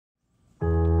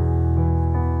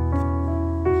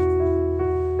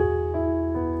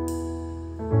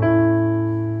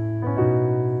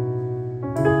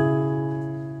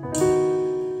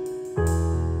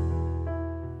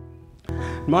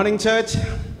Morning, church.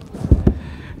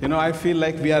 I feel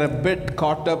like we are a bit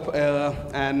caught up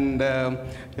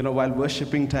while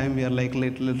worshiping time, we are like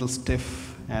little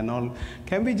stiff and all.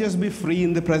 Can we just be free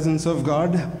in the presence of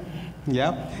God?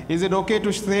 Yeah. Is it okay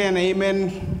to say an amen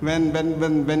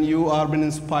when you are being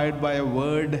inspired by a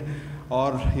word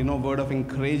or, word of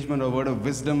encouragement or word of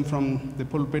wisdom from the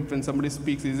pulpit when somebody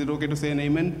speaks? Is it okay to say an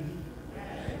amen?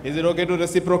 Is it okay to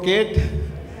reciprocate?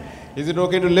 Is it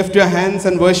okay to lift your hands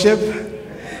and worship?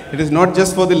 It is not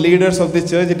just for the leaders of the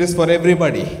church, it is for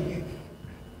everybody.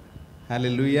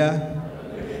 Hallelujah.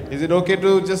 Is it okay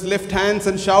to just lift hands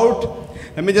and shout?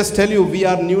 Let me just tell you, we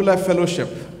are New Life Fellowship.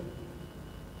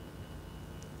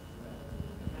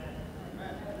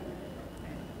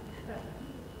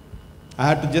 I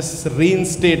had to just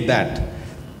reinstate that.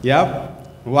 Yeah.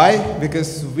 Why?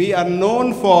 Because we are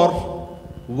known for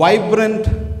vibrant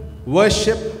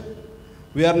worship.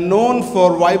 We are known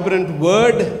for vibrant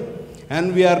word.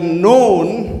 And we are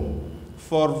known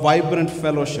for vibrant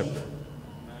fellowship.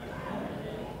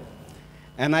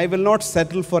 And I will not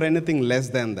settle for anything less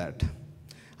than that.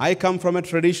 I come from a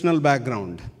traditional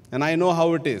background, and I know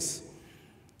how it is.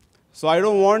 So I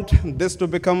don't want this to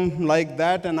become like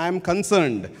that, and I'm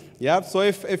concerned. Yeah. So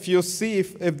if you see,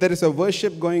 if there is a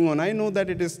worship going on, I know that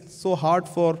it is so hard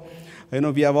for,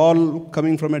 we are all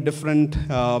coming from a different,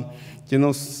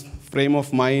 frame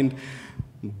of mind.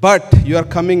 But you are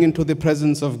coming into the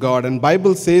presence of God. And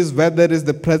Bible says where there is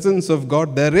the presence of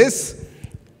God, there is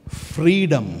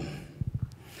freedom.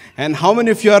 And how many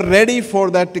of you are ready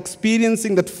for that,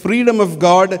 experiencing that freedom of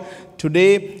God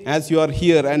today as you are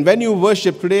here? And when you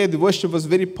worship today, the worship was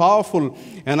very powerful.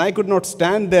 And I could not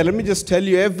stand there. Let me just tell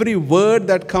you, every word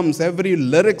that comes, every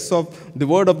lyrics of the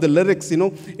word of the lyrics,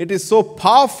 it is so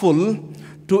powerful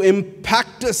to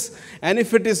impact us. And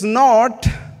if it is not,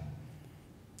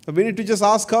 we need to just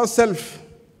ask ourselves,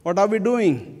 what are we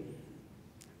doing?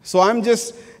 So I'm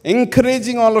just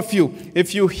encouraging all of you.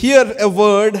 If you hear a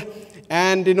word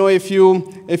and, if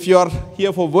you are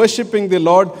here for worshiping the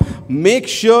Lord, make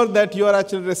sure that you are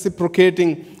actually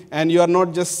reciprocating and you are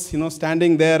not just,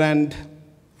 standing there and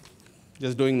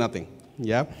just doing nothing.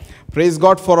 Yeah. Praise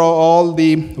God for all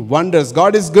the wonders.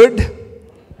 God is good.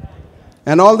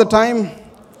 And all the time.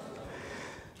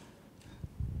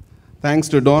 Thanks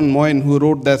to Don Moyen who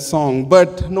wrote that song,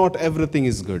 but not everything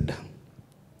is good.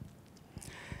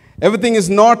 Everything is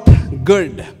not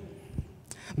good.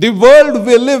 The world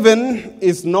we live in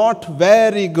is not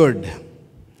very good.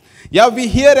 Yeah, we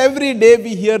hear every day,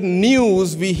 we hear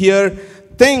news, we hear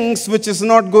things which is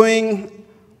not going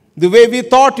the way we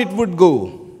thought it would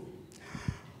go.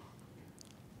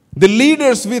 The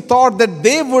leaders, we thought that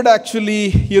they would actually,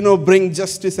 bring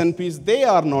justice and peace. They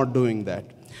are not doing that.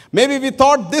 Maybe we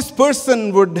thought this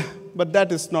person would, but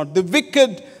that is not. The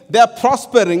wicked, they are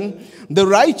prospering. The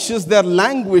righteous, they are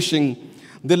languishing.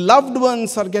 The loved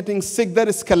ones are getting sick. There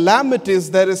is calamities.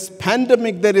 There is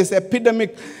pandemic. There is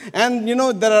epidemic. And,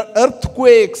 there are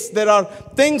earthquakes. There are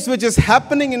things which is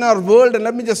happening in our world. And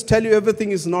let me just tell you,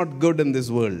 everything is not good in this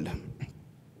world.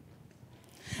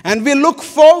 And we look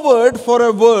forward for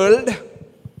a world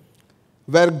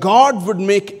where God would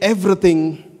make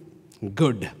everything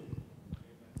good.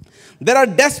 There are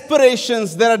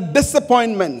desperations, there are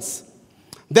disappointments,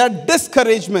 there are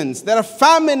discouragements, there are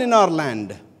famine in our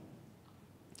land,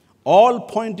 all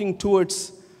pointing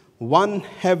towards one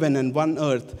heaven and one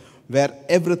earth where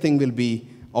everything will be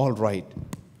all right.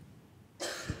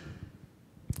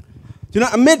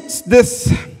 Amidst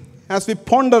this, as we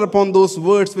ponder upon those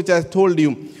words which I told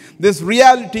you, these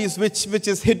realities which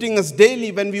is hitting us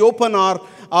daily when we open our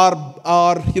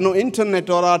internet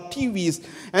or our TVs,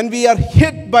 and we are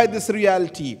hit by this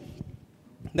reality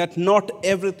that not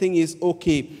everything is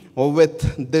okay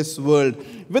with this world.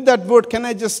 With that word, can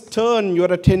I just turn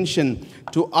your attention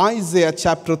to Isaiah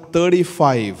chapter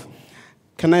 35?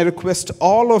 Can I request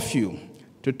all of you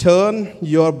to turn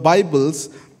your Bibles,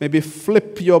 maybe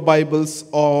flip your Bibles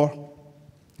or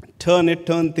turn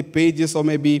the pages, or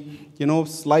maybe,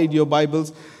 slide your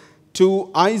Bibles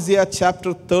to Isaiah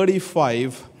chapter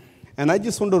 35. And I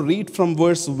just want to read from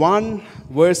verse 1,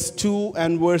 verse 2,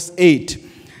 and verse 8.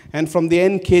 And from the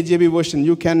NKJV version,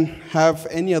 you can have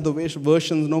any other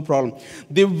versions, no problem.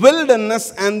 The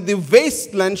wilderness and the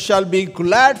wasteland shall be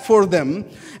glad for them,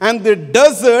 and the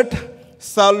desert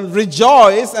shall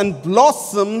rejoice and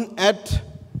blossom as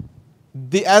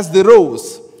the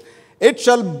rose. It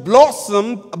shall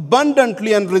blossom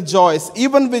abundantly and rejoice,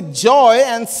 even with joy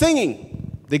and singing.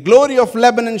 The glory of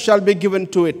Lebanon shall be given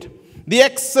to it, the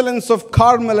excellence of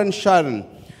Carmel and Sharon.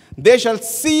 They shall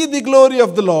see the glory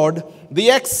of the Lord, the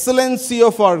excellency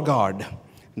of our God.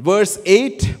 Verse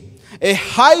 8, A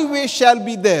highway shall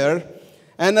be there,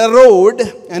 and a road,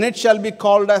 and it shall be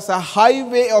called as a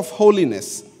highway of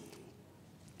holiness.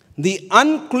 The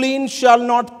unclean shall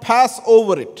not pass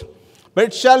over it, but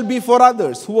it shall be for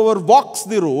others. Whoever walks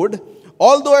the road,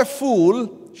 although a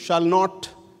fool, shall not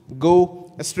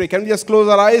go astray. Can we just close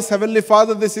our eyes? Heavenly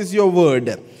Father, this is your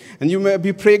word. And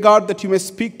we pray, God, that you may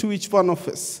speak to each one of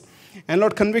us. And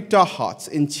Lord, convict our hearts.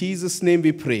 In Jesus' name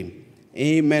we pray.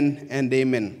 Amen and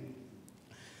amen.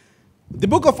 The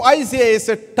book of Isaiah is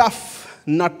a tough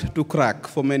nut to crack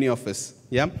for many of us.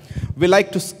 Yeah, we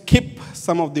like to skip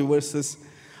some of the verses.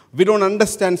 We don't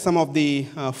understand some of the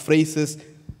phrases.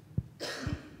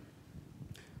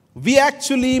 We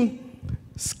actually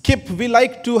skip. We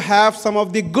like to have some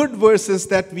of the good verses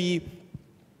that we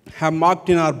have marked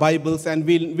in our Bibles, and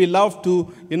we love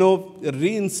to,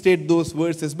 reinstate those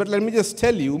verses. But let me just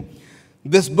tell you,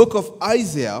 this book of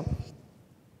Isaiah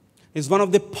is one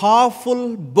of the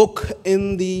powerful book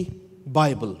in the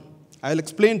Bible. I'll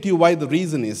explain to you why the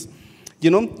reason is.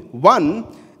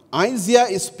 One, Isaiah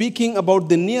is speaking about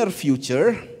the near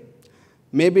future,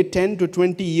 maybe 10 to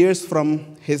 20 years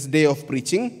from his day of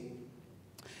preaching.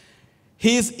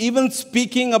 He is even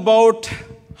speaking about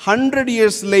 100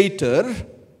 years later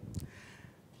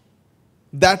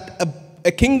that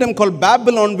a kingdom called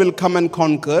Babylon will come and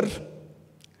conquer.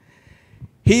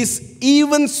 He's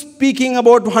even speaking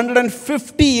about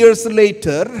 150 years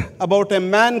later about a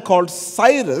man called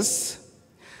Cyrus,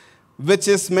 which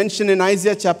is mentioned in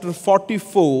Isaiah chapter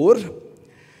 44.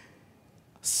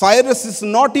 Cyrus is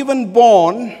not even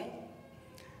born,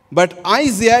 but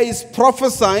Isaiah is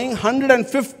prophesying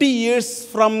 150 years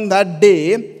from that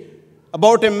day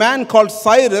about a man called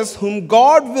Cyrus whom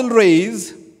God will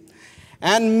raise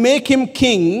and make him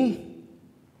king,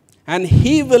 and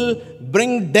he will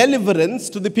bring deliverance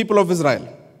to the people of Israel.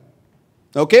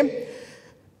 Okay?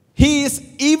 He is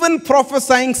even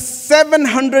prophesying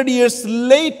 700 years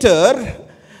later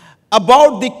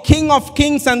about the King of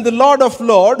Kings and the Lord of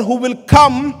Lords who will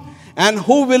come and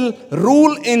who will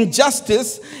rule in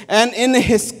justice, and in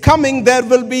his coming there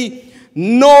will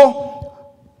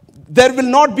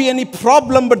not be any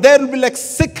problem, but there will be like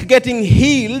sick getting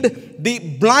healed, the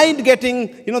blind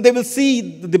getting, they will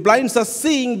see, the blinds are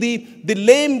seeing, the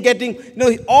lame getting,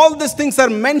 all these things are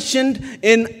mentioned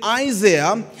in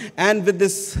Isaiah, and with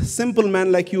this simple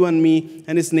man like you and me,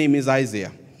 and his name is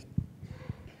Isaiah.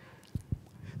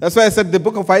 That's why I said the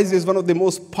book of Isaiah is one of the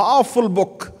most powerful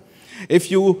book.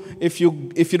 If you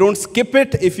don't skip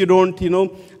it, if you don't,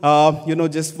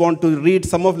 just want to read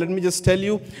some of, let me just tell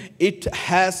you, it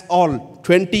has all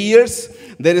 20 years.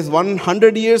 There is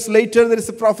 100 years later, there is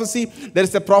a prophecy. There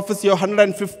is a prophecy of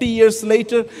 150 years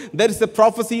later. There is a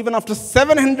prophecy even after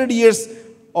 700 years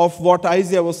of what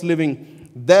Isaiah was living.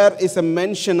 There is a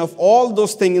mention of all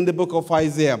those things in the book of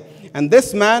Isaiah. And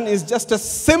this man is just a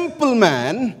simple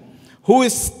man who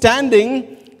is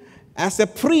standing as a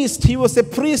priest. He was a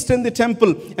priest in the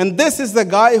temple. And this is the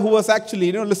guy who was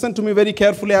actually, listen to me very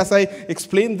carefully as I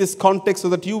explain this context so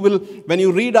that you will, when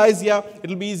you read Isaiah, it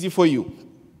will be easy for you.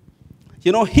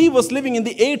 He was living in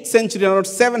the 8th century, around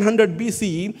 700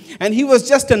 BCE, and he was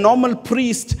just a normal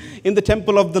priest in the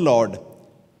temple of the Lord.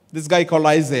 This guy called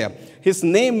Isaiah. His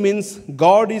name means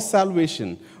God is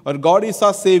salvation, or God is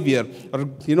our Savior, or,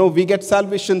 we get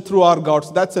salvation through our God.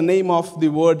 So that's the name of the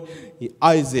word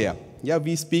Isaiah. Yeah,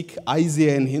 we speak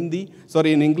Isaiah in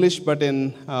in English, but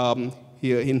in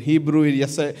Hebrew,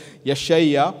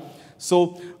 Yeshaya.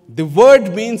 So the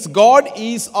word means God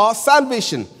is our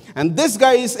salvation. And this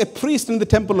guy is a priest in the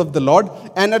temple of the Lord.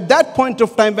 And at that point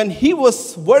of time, when he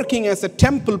was working as a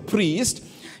temple priest,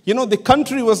 the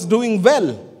country was doing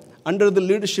well under the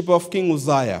leadership of King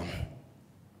Uzziah.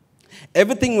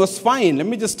 Everything was fine. Let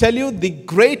me just tell you, the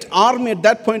great army at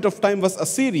that point of time was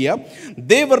Assyria.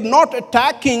 They were not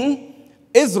attacking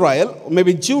Israel,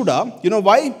 maybe Judah. You know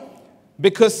why?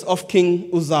 Because of King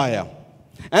Uzziah.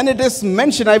 And it is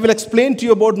mentioned, I will explain to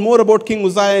you more about King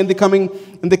Uzziah in the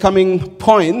coming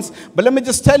points. But let me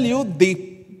just tell you, the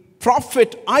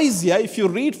prophet Isaiah, if you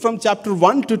read from chapter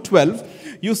 1 to 12,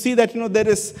 you see that there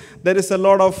is a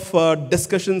lot of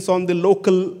discussions on the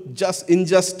local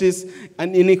injustice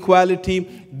and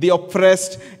inequality, the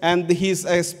oppressed, and he's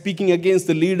speaking against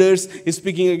the leaders, he's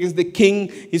speaking against the king,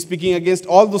 he's speaking against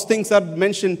all those things are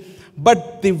mentioned.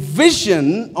 But the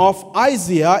vision of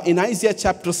Isaiah in Isaiah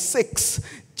chapter 6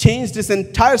 changed his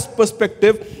entire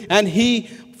perspective, and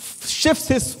he shifts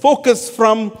his focus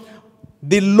from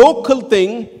the local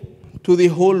thing to the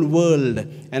whole world.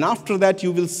 And after that,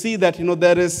 you will see that,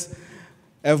 there is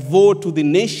a woe to the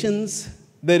nations,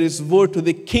 there is woe to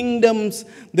the kingdoms,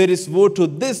 there is woe to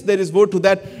this, there is woe to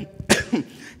that.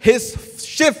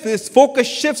 his focus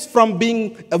shifts from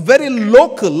being a very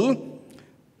local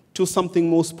to something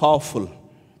most powerful.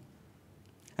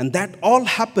 And that all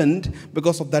happened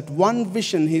because of that one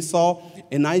vision he saw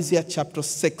in Isaiah chapter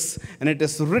 6. And it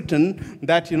is written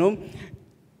that, in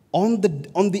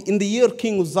the year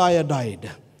King Uzziah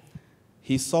died,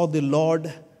 he saw the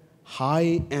Lord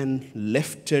high and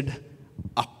lifted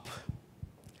up.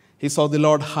 He saw the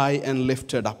Lord high and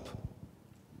lifted up.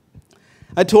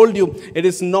 I told you, it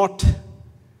is not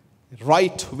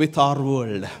right with our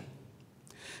world.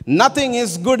 Nothing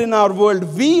is good in our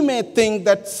world. We may think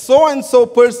that so-and-so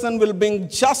person will bring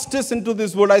justice into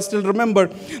this world. I still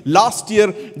remember last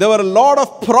year, there were a lot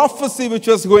of prophecy which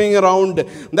was going around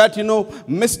that,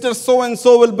 Mr.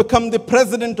 So-and-so will become the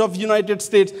president of United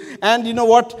States. And you know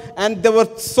what? And there were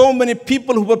so many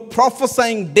people who were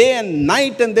prophesying day and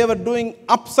night, and they were doing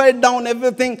upside down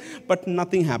everything, but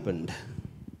nothing happened.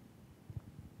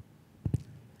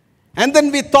 And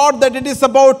then we thought that it is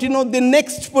about, the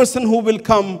next person who will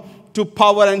come to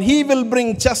power and he will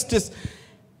bring justice.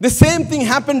 The same thing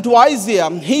happened to Isaiah.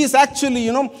 He is actually,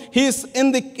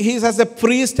 he's as a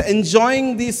priest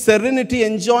enjoying the serenity,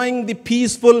 enjoying the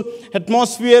peaceful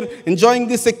atmosphere, enjoying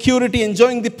the security,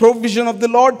 enjoying the provision of the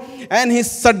Lord. And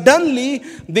suddenly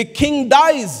the king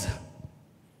dies.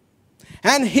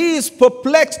 And he is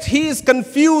perplexed, he is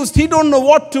confused, he don't know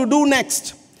what to do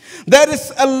next. There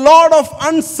is a lot of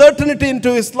uncertainty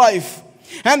into his life.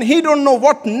 And he don't know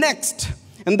what next.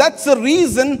 And that's the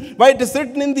reason why it is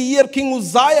written in the year King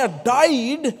Uzziah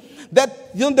died,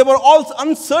 that there were also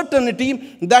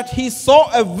uncertainty, that he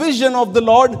saw a vision of the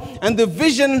Lord. And the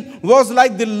vision was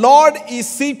like the Lord is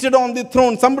seated on the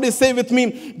throne. Somebody say with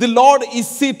me, the Lord is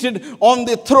seated on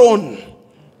the throne.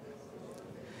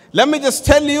 Let me just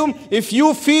tell you, if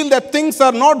you feel that things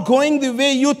are not going the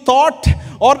way you thought,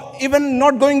 or even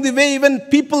not going the way even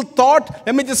people thought,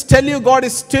 let me just tell you, God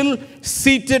is still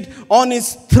seated on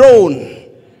his throne.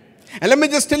 And let me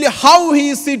just tell you how he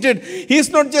is seated. He is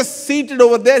not just seated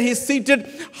over there, he is seated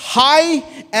high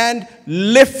and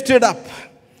lifted up.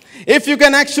 If you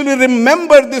can actually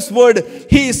remember this word,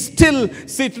 he is still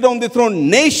seated on the throne.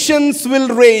 Nations will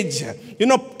rage.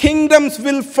 Kingdoms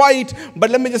will fight. But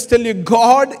let me just tell you,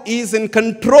 God is in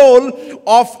control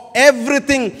of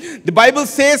everything. The Bible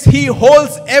says he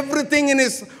holds everything in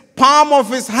his palm of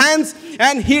his hands,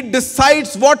 and he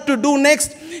decides what to do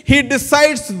next. He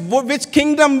decides which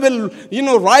kingdom will,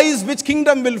 rise, which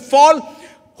kingdom will fall.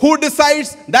 Who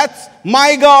decides? That's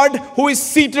my God, who is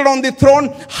seated on the throne,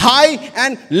 high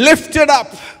and lifted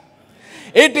up.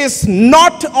 It is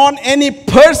not on any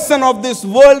person of this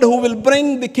world who will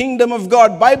bring the kingdom of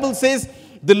God. Bible says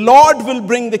the Lord will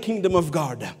bring the kingdom of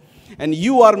God. And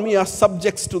you or me are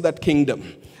subjects to that kingdom.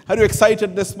 Are you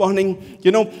excited this morning?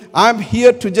 I'm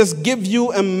here to just give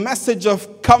you a message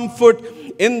of comfort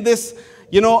in this,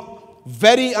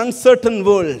 very uncertain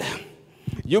world.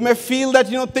 You may feel that,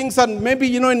 things are,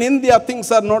 maybe, in India,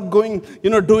 things are not going,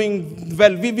 doing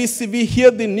well. We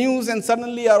hear the news and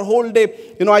suddenly our whole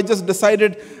day, I just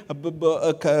decided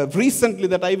recently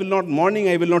that I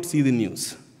will not see the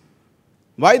news.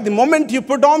 Why? The moment you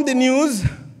put on the news,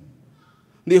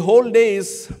 the whole day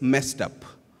is messed up.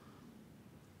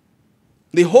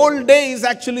 The whole day is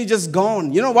actually just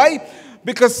gone. You know why?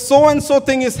 Because so-and-so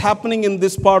thing is happening in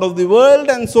this part of the world,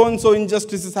 and so-and-so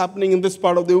injustice is happening in this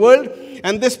part of the world,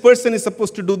 and this person is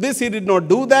supposed to do this, he did not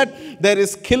do that. There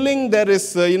is killing, there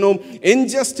is,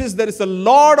 injustice, there is a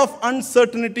lot of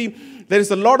uncertainty, there is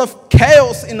a lot of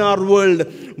chaos in our world.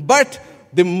 But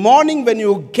the morning when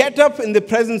you get up in the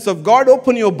presence of God,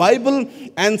 open your Bible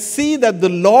and see that the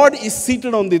Lord is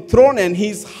seated on the throne and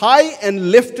he's high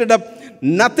and lifted up.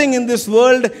 Nothing in this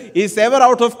world is ever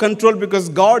out of control because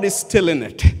God is still in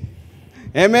it.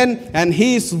 Amen. And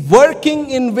he is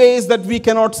working in ways that we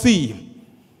cannot see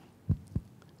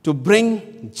to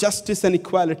bring justice and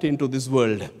equality into this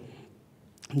world.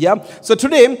 Yeah. So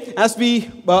today, as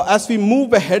we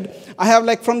move ahead, I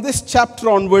have from this chapter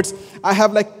onwards, I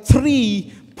have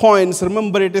 3 points.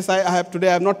 Remember, I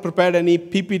have not prepared any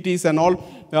PPTs and all,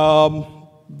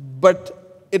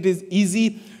 but it is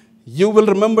easy. You will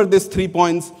remember these 3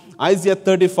 points. Isaiah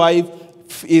 35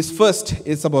 is first,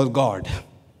 it's about God.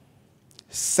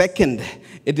 Second,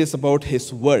 it is about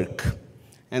his work.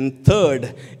 And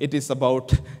third, it is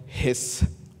about his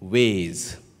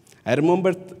ways.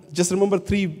 Just remember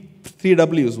three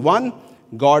W's. 1,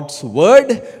 God's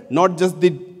word, not just the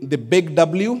big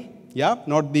W,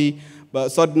 not the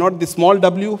small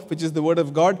w, which is the word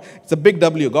of God. It's a big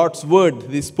W, God's word,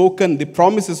 the spoken, the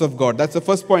promises of God. That's the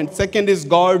first point. Second is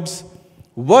God's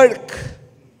work.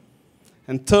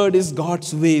 And third is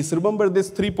God's ways. Remember these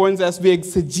 3 points as we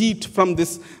exegete from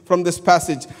this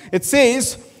passage. It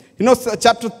says,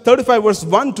 chapter 35, verse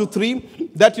 1 to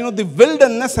 3, that, the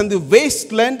wilderness and the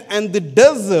wasteland and the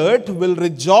desert will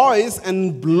rejoice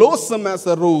and blossom as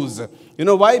a rose. You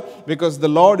know why? Because the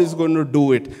Lord is going to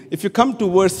do it. If you come to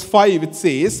verse 5, it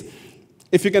says,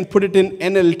 if you can put it in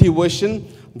NLT version,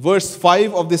 verse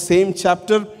 5 of the same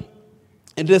chapter,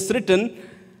 it is written,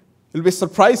 you'll be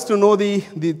surprised to know the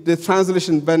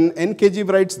translation. When NKG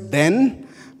writes then,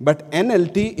 but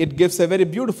NLT, it gives a very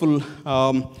beautiful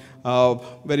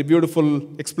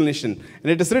explanation.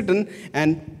 And it is written,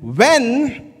 and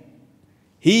when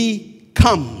he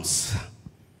comes,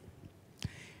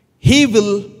 he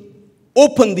will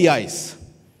open the eyes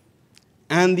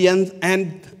and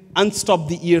unstop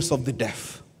the ears of the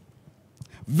deaf.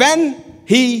 When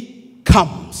he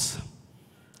comes.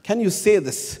 Can you say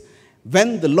this?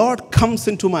 When the Lord comes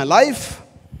into my life,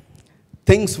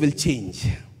 things will change.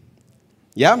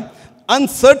 Yeah?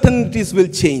 Uncertainties will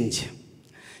change.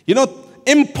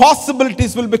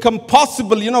 Impossibilities will become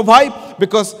possible. You know why?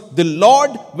 Because the Lord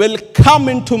will come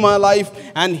into my life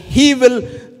and he will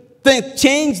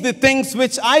change the things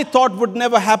which I thought would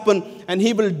never happen, and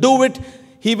he will do it.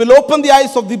 He will open the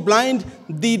eyes of the blind,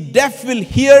 the deaf will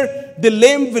hear, the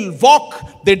lame will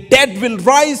walk, the dead will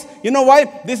rise. You know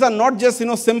why? These are not just,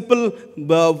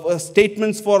 simple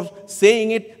statements for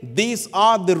saying it. These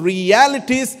are the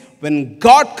realities. When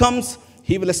God comes,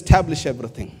 he will establish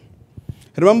everything.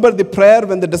 Remember the prayer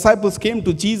when the disciples came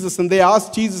to Jesus and they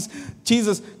asked Jesus,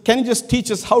 can you just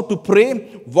teach us how to pray,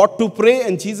 what to pray?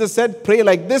 And Jesus said, pray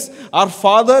like this: Our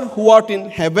Father who art in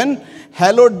heaven,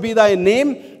 hallowed be thy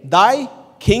name, thy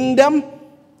kingdom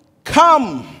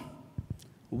come.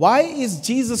 Why is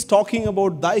Jesus talking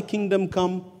about thy kingdom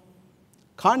come?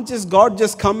 Can't God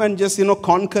just come and just,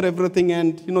 conquer everything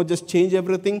and, just change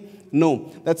everything?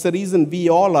 No, that's the reason we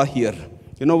all are here.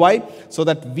 You know why? So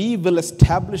that we will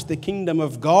establish the kingdom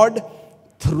of God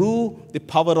through the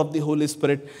power of the Holy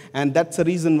Spirit. And that's the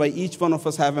reason why each one of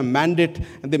us have a mandate.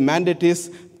 And the mandate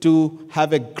is to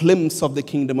have a glimpse of the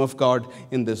kingdom of God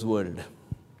in this world.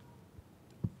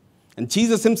 And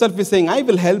Jesus himself is saying, I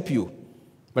will help you.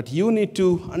 But you need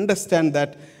to understand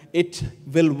that it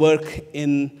will work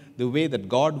in the way that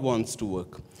God wants to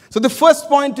work. So the first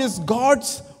point is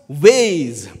God's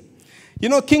ways.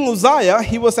 King Uzziah,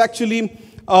 he was actually,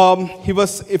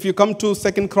 if you come to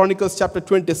 2 Chronicles chapter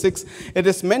 26, it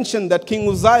is mentioned that King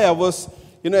Uzziah was,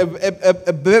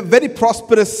 a very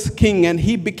prosperous king, and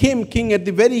he became king at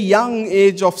the very young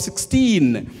age of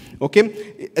 16.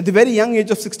 Okay, at the very young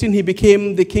age of 16, he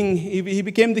became the king. He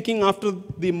became the king after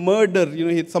the murder.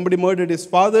 Somebody murdered his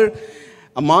father,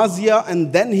 Amaziah,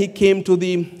 and then he came to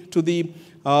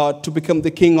become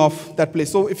the king of that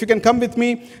place. So if you can come with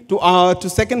me to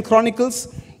 2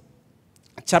 Chronicles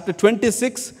chapter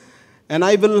 26, and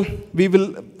we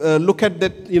will look at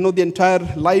that, the entire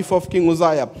life of King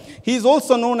Uzziah. He is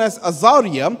also known as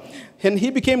Azariah, and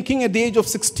he became king at the age of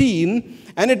 16.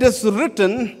 And it is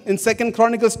written in 2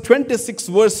 Chronicles 26,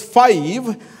 verse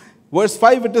 5. Verse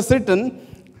 5, it is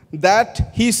written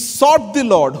that he sought the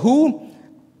Lord.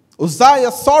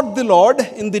 Uzziah sought the Lord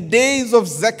in the days of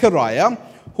Zechariah,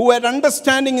 who had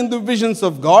understanding in the visions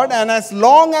of God. And as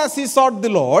long as he sought the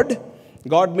Lord,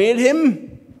 God made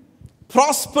him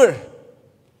prosper.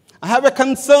 I have a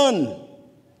concern.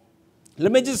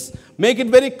 Let me just make it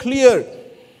very clear.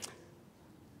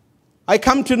 I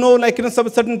come to know, some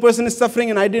certain person is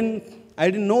suffering, and I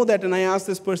didn't know that, and I asked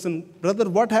this person, brother,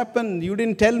 what happened? You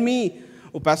didn't tell me.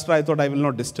 Oh, pastor, I thought I will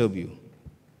not disturb you.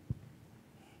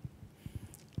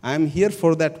 I am here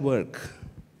for that work.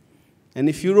 And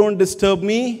if you don't disturb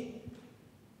me,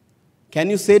 can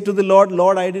you say to the Lord,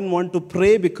 Lord, I didn't want to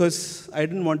pray because I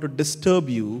didn't want to disturb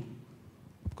you,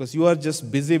 because you are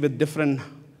just busy with different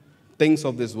things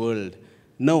of this world.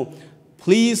 No,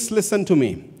 please listen to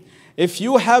me. If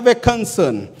you have a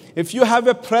concern, if you have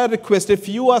a prayer request, if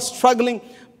you are struggling,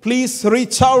 please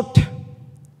reach out.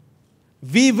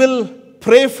 We will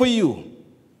pray for you.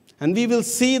 And we will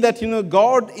see that,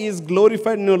 God is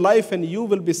glorified in your life and you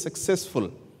will be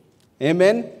successful.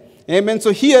 Amen. Amen.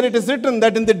 So here it is written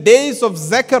that in the days of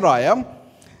Zechariah,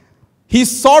 he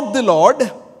sought the Lord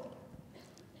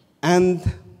and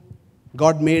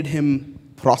God made him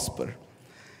prosper.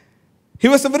 He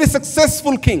was a very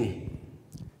successful king.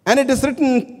 And it is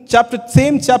written,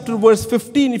 same chapter, verse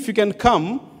 15, if you can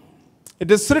come.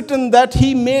 It is written that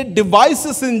he made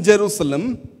devices in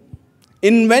Jerusalem,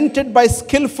 invented by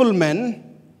skillful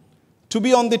men, to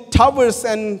be on the towers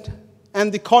and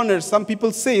the corners. Some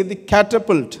people say the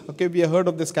catapult. Okay, we have heard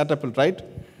of this catapult, right?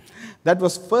 That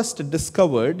was first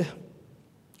discovered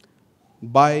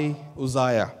by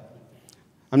Uzziah.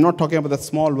 I'm not talking about the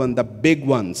small one, the big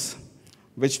ones,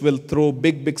 which will throw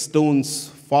big, big stones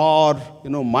far,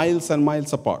 miles and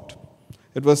miles apart.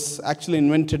 It was actually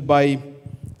invented by,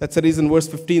 that's the reason verse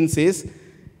 15 says,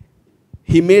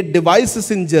 he made devices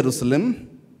in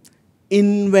Jerusalem,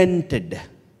 invented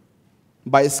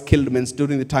by skilled men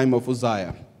during the time of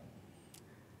Uzziah,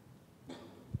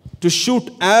 to shoot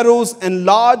arrows and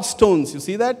large stones. You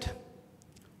see that?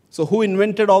 So who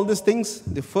invented all these things?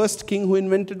 The first king who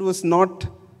invented was not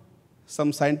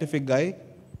some scientific guy.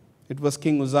 It was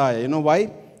King Uzziah. You know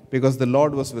why? Because the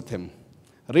Lord was with him.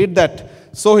 Read that.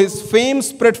 So his fame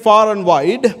spread far and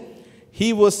wide.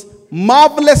 He was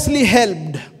marvelously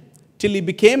helped till he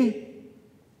became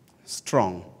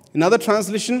strong. In other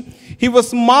translation, he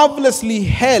was marvelously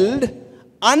held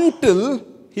until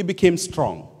he became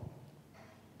strong.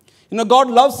 God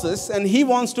loves us and he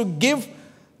wants to give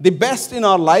the best in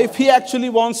our life. He actually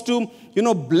wants to,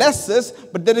 bless us.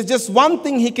 But there is just one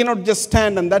thing he cannot just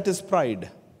stand, and that is pride.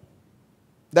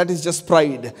 That is just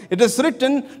pride. It is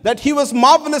written that he was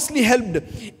marvelously helped.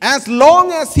 As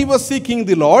long as he was seeking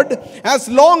the Lord, as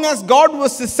long as God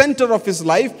was the center of his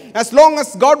life, as long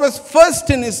as God was first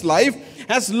in his life,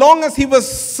 as long as he was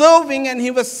serving and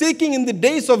he was seeking in the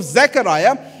days of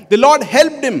Zechariah, the Lord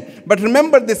helped him. But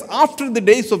remember this, after the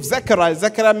days of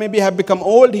Zechariah maybe have become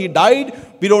old, he died.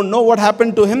 We don't know what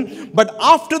happened to him. But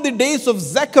after the days of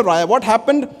Zechariah, what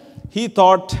happened? He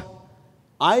thought,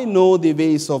 I know the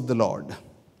ways of the Lord.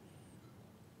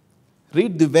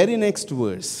 Read the very next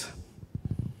verse.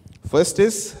 First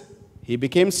is, he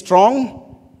became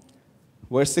strong.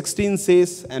 Verse 16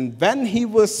 says, and when he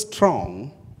was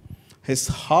strong, his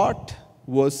heart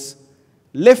was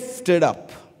lifted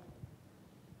up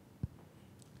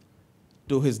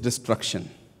to his destruction.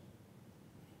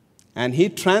 And he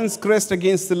transgressed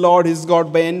against the Lord his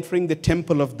God by entering the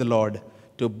temple of the Lord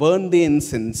to burn the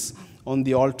incense on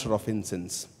the altar of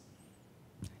incense.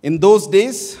 In those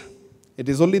days, it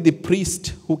is only the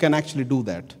priest who can actually do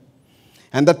that.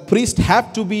 And that priest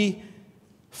had to be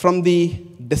from the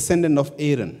descendant of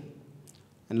Aaron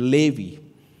and Levi.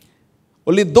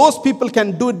 Only those people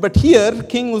can do it. But here,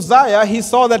 King Uzziah, he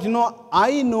saw that,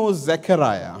 I know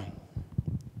Zechariah.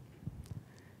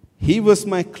 He was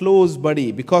my close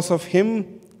buddy. Because of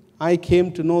him, I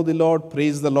came to know the Lord.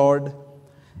 Praise the Lord.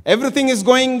 Everything is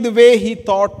going the way he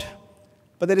thought.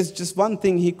 But there is just one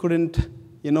thing he couldn't,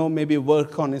 maybe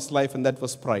work on his life, and that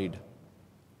was pride.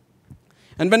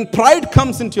 And when pride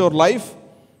comes into your life,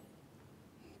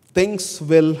 things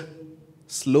will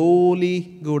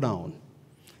slowly go down.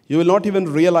 You will not even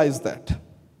realize that.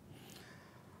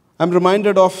 I'm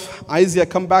reminded of Isaiah.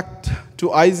 Come back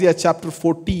to Isaiah chapter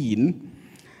 14.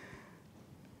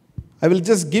 I will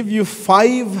just give you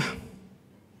 5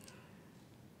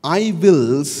 I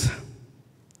wills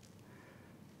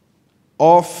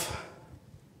of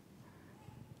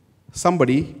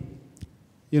somebody.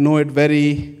 You know it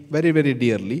very, very, very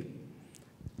dearly.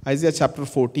 Isaiah chapter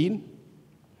 14.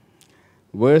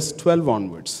 Verse 12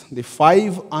 onwards, the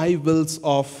 5 I wills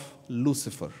of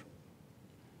Lucifer.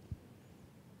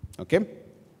 Okay?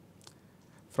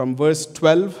 From verse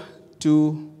 12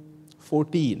 to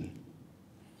 14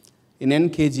 in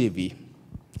NKJV.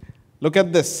 Look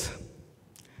at this.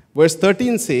 Verse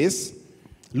 13 says,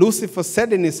 Lucifer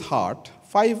said in his heart,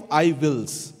 5 I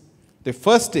wills. The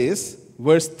first is,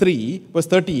 verse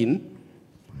 13,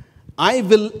 I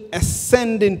will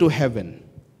ascend into heaven.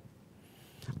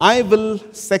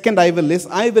 Second I will is,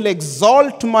 I will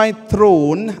exalt my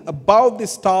throne above the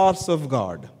stars of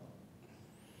God.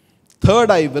 Third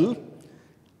I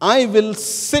will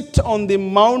sit on the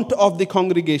mount of the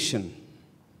congregation.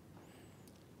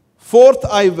 Fourth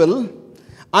I will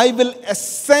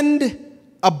ascend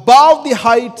above the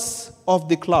heights of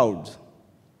the clouds.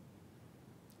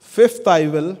 Fifth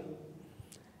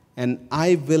and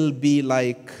I will be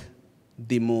like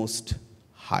the Most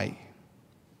High.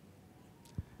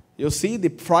 You see, the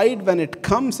pride, when it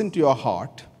comes into your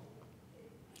heart,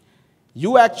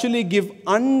 you actually give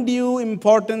undue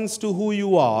importance to who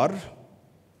you are.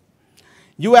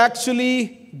 You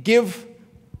actually give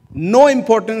no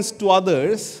importance to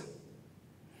others,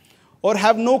 or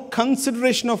have no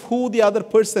consideration of who the other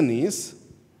person is.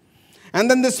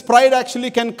 And then this pride actually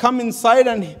can come inside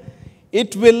and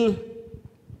it will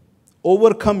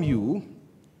overcome you.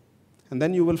 And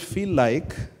then you will feel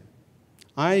like,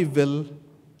 I will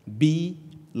be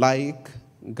like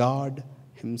God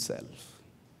himself.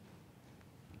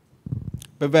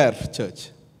 Beware,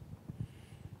 church.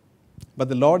 But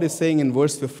the Lord is saying in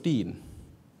verse 15,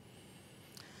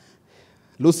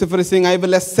 Lucifer is saying, I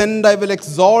will ascend, I will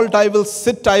exalt, I will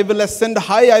sit, I will ascend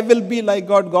high, I will be like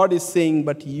God. God is saying,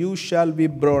 but you shall be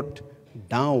brought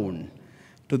down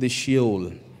to the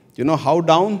Sheol. You know how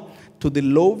down? To the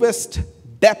lowest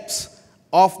depths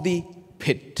of the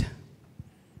pit.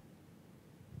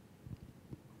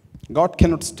 God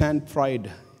cannot stand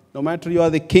pride. No matter you are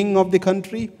the king of the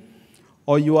country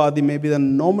or you are maybe the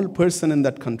normal person in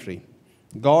that country.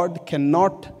 God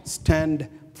cannot stand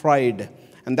pride.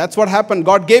 And that's what happened.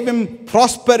 God gave him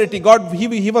prosperity.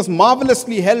 He was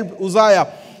marvelously helped,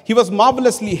 Uzziah. He was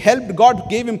marvelously helped. God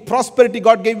gave him prosperity.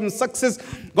 God gave him success.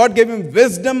 God gave him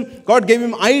wisdom. God gave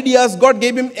him ideas. God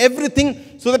gave him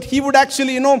everything so that he would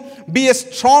actually, be a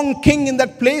strong king in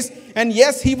that place. And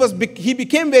yes, he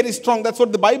became very strong. That's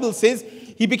what the Bible says.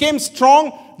 He became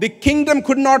strong. The kingdom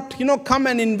could not, come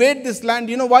and invade this land.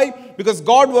 You know why? Because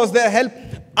God was their help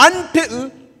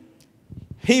until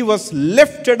he was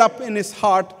lifted up in his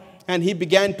heart and he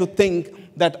began to think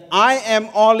that I am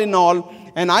all in all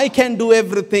and I can do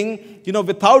everything,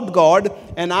 without God.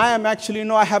 And I am actually,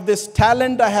 I have this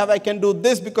talent, I can do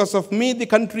this because of me. The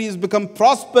country has become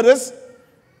prosperous.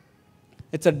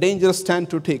 It's a dangerous stand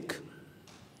to take.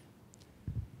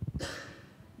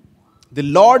 The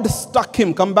Lord struck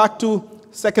him. Come back to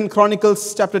 2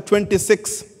 Chronicles chapter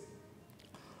 26,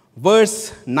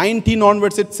 verse 19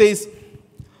 onwards. It says,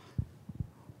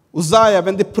 Uzziah,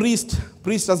 when the priest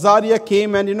Azariah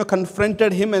came and,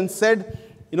 confronted him and said,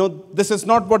 this is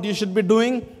not what you should be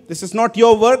doing. This is not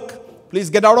your work. Please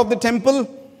get out of the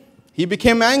temple. He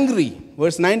became angry.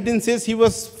 Verse 19 says he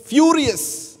was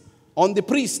furious on the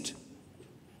priest.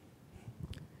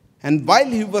 And while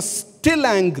he was still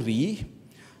angry,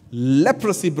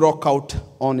 leprosy broke out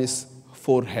on his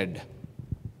forehead.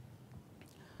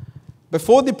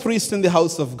 Before the priest in the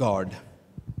house of God,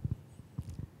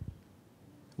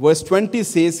 verse 20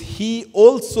 says, he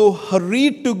also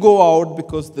hurried to go out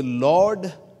because the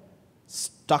Lord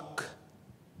struck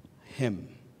him.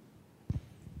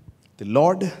 The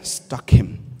Lord struck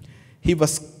him. He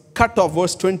was cut off.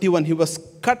 Verse 21, he was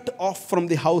cut off from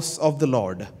the house of the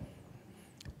Lord.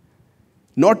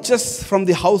 Not just from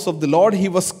the house of the Lord, he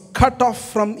was cut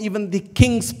off from even the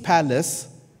king's palace.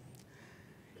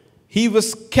 He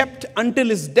was kept until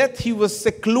his death. He was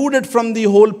secluded from the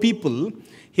whole people.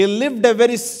 He lived a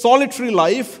very solitary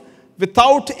life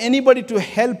without anybody to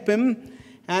help him,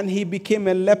 and he became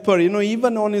a leper.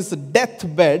 Even on his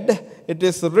deathbed, it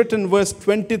is written, verse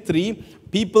 23,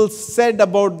 people said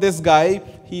about this guy,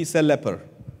 he is a leper.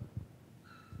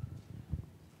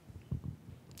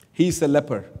 He is a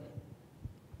leper.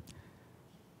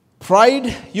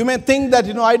 Pride, you may think that,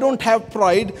 I don't have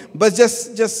pride, but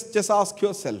just ask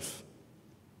yourself.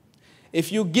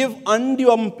 If you give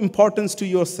undue importance to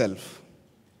yourself,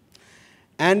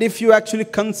 and if you actually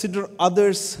consider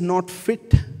others not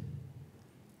fit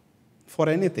for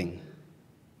anything,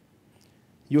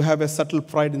 you have a subtle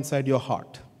pride inside your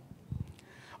heart.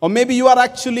 Or maybe you are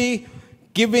actually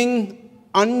giving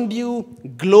undue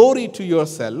glory to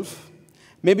yourself.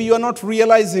 Maybe you are not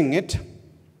realizing it.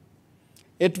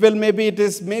 It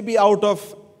is maybe out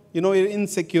of, your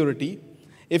insecurity.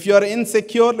 If you are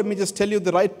insecure, let me just tell you,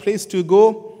 the right place to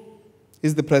go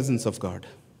is the presence of God.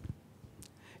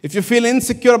 If you feel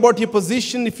insecure about your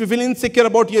position, if you feel insecure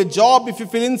about your job, if you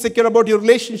feel insecure about your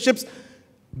relationships,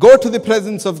 go to the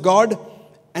presence of God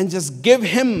and just give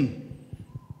him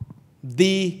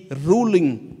the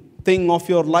ruling thing of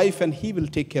your life and he will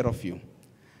take care of you.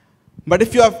 But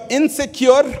if you are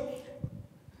insecure,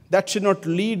 that should not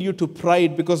lead you to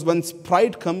pride, because once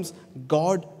pride comes,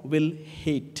 God will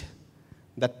hate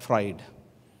that pride.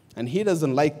 And he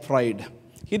doesn't like pride.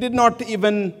 He did not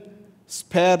even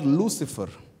spare Lucifer,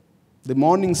 the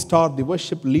morning star, the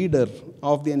worship leader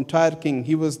of the entire king.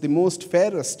 He was the most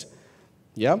fairest.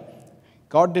 Yeah?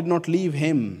 God did not leave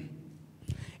him.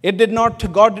 God did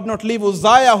not leave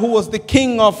Uzziah, who was the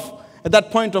king at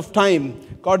that point of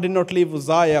time. God did not leave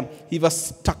Uzziah. He was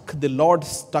stuck. The Lord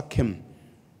stuck him.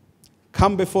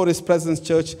 Come before his presence,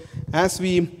 church, as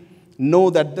we know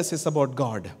that this is about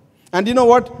God. And you know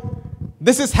what?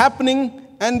 This is happening,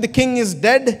 and the king is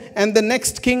dead, and the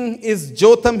next king is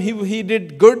Jotham. He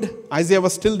did good. Isaiah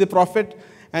was still the prophet,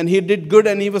 and he did good,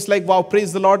 and he was like, wow,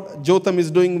 praise the Lord, Jotham is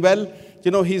doing well.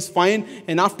 He's fine.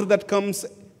 And after that comes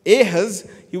Ahaz.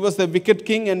 He was the wicked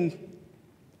king, and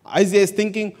Isaiah is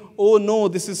thinking, oh no,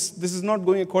 this is not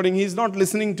going according. He's not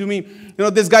listening to me.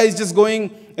 This guy is just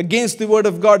going against the word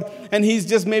of God, and he's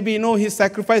just maybe, he's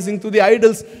sacrificing to the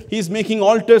idols. He's making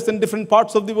altars in different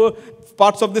parts of the world,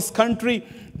 parts of this country.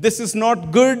 This is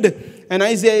not good. And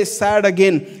Isaiah is sad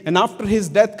again. And after his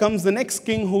death comes the next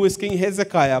king, who is King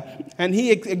Hezekiah. And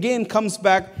he again comes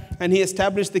back and he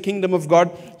established the kingdom of God.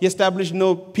 He established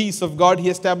peace of God. He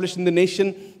established in the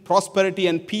nation prosperity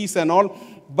and peace and all.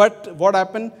 But what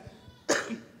happened?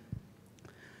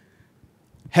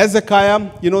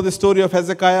 Hezekiah, you know the story of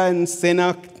Hezekiah and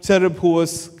Sennacherib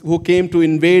who came to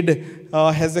invade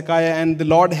Hezekiah, and the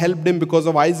Lord helped him because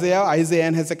of Isaiah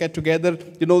and Hezekiah together.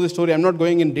 You know the story. I'm not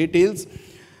going in details.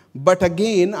 But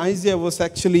again, Isaiah was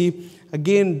actually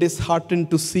disheartened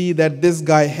to see that this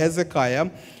guy Hezekiah,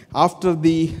 after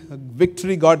the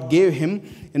victory God gave him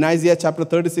in Isaiah chapter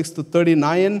 36 to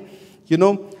 39,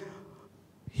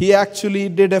 he actually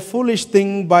did a foolish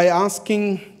thing by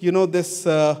asking,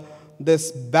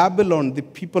 this Babylon, the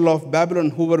people of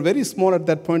Babylon, who were very small at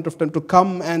that point of time, to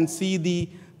come and see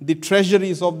the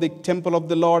treasuries of the temple of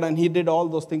the Lord, and he did all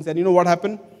those things. And you know what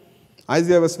happened?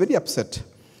 Isaiah was very upset.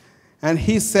 And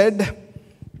he said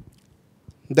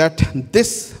that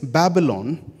this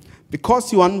Babylon,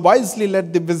 because you unwisely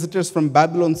let the visitors from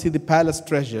Babylon see the palace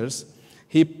treasures,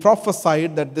 he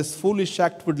prophesied that this foolish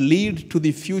act would lead to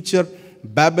the future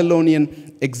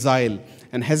Babylonian exile.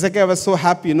 And Hezekiah was so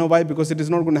happy, you know why? Because it is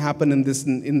not going to happen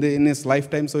in his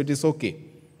lifetime, so it is okay.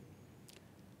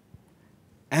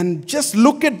 And just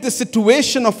look at the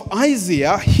situation of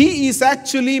Isaiah. He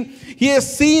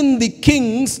has seen the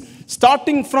kings,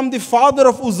 starting from the father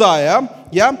of Uzziah.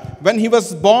 When he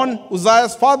was born,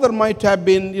 Uzziah's father might have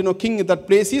been, king in that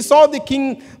place. He saw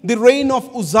the reign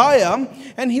of Uzziah,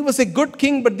 and he was a good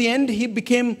king, but at the end he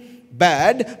became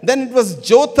bad. Then it was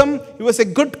Jotham, he was a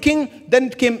good king. Then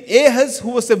it came Ahaz, who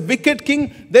was a wicked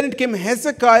king. Then it came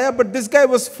Hezekiah, but this guy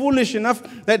was foolish enough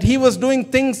that he was doing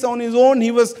things on his own.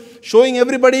 He was showing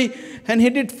everybody, and he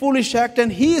did foolish act.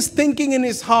 And he is thinking in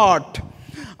his heart,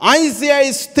 Isaiah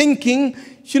is thinking,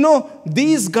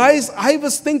 these guys, I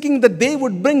was thinking that they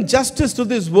would bring justice to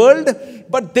this world,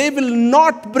 but they will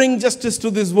not bring justice to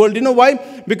this world. You know why?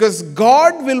 Because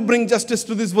God will bring justice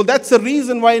to this world. That's the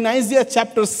reason why in Isaiah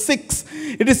chapter 6,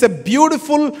 it is a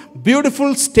beautiful,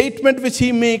 beautiful statement which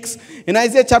he makes. In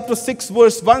Isaiah chapter 6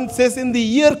 verse 1 says, in the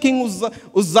year King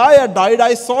Uzziah died,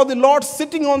 I saw the Lord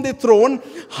sitting on the throne,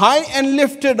 high and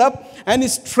lifted up, and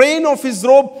his train of his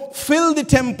robe filled the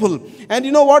temple. And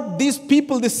you know what? These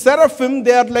people, the seraphim,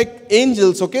 they are like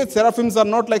angels, okay? Seraphims are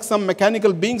not like some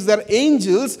mechanical beings. They are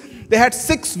angels. They had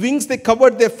 6 wings. They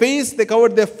covered their face. They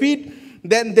covered their feet.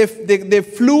 Then they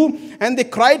flew, and they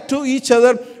cried to each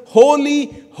other,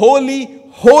 holy, holy,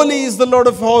 holy is the Lord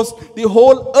of hosts. The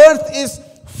whole earth is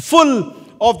full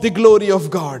of the glory of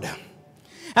God.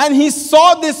 And he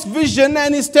saw this vision,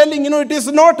 and he's telling, it is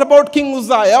not about King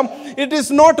Uzziah. It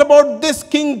is not about this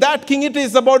king, that king. It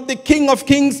is about the King of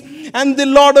kings and the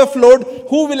Lord of lords,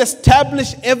 who will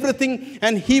establish everything,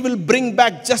 and he will bring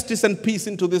back justice and peace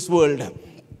into this world.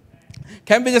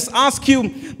 Can we just ask you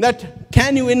that,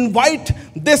 can you invite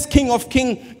this King of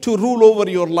kings to rule over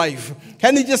your life?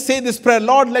 Can you just say this prayer,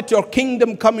 Lord, let your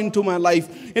kingdom come into my life.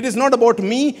 It is not about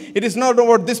me. It is not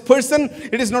about this person.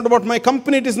 It is not about my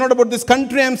company. It is not about this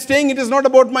country I'm staying. It is not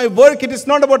about my work. It is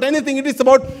not about anything. It is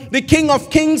about the King of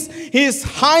kings. He is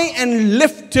high and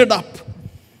lifted up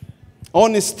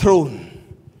on his throne.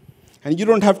 And you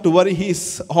don't have to worry. He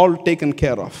is all taken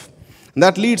care of. And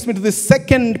that leads me to the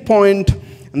second point,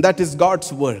 and that is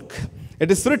God's work.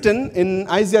 It is written in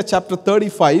Isaiah chapter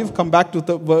 35, come back to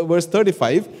verse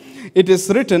 35. It is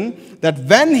written that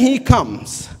when he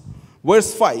comes,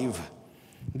 verse 5,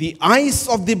 the eyes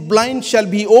of the blind shall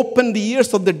be opened, the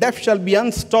ears of the deaf shall be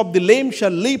unstopped, the lame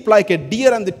shall leap like a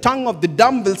deer, and the tongue of the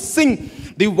dumb will sing.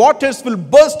 The waters will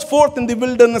burst forth in the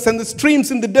wilderness, and the streams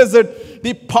in the desert.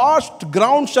 The parched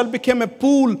ground shall become a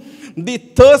pool. The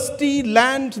thirsty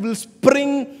land will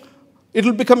spring. It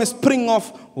will become a spring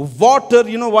of water.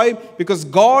 You know why? Because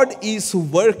God is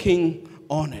working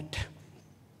on it.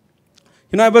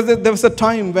 There was a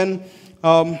time when,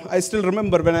 I still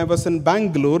remember when I was in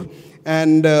Bangalore,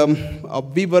 and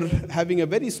we were having a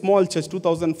very small church,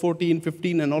 2014,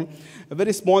 15 and all, a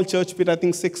very small church with I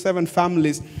think 6-7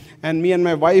 families. And me and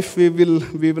my wife, we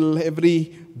will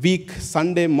every week,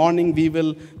 Sunday morning, we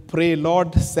will pray,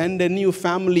 Lord, send a new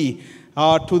family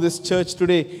to this church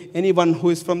today. Anyone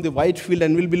who is from the Whitefield,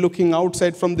 and we'll be looking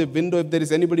outside from the window if there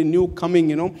is anybody new coming,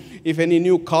 if any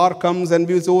new car comes, and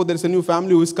we'll say, oh, there's a new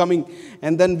family who is coming.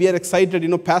 And then we are excited,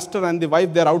 Pastor and the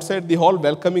wife, they're outside the hall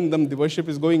welcoming them. The worship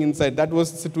is going inside. That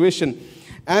was the situation.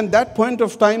 And that point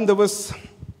of time, there was,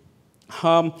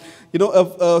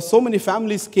 so many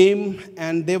families came,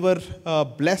 and they were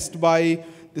blessed by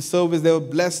the service. They were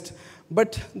blessed,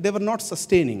 but they were not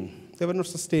sustaining. They were not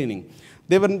sustaining.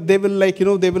 They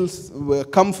will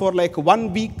come for like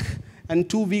 1 week and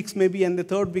 2 weeks maybe, and the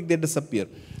third week they disappear.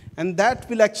 And that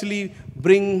will actually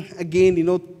bring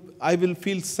again, I will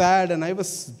feel sad, and I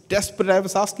was desperate. I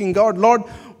was asking God, Lord,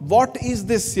 what is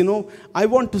this? I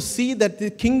want to see that the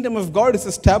kingdom of God is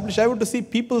established. I want to see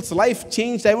people's life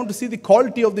changed. I want to see the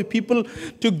quality of the people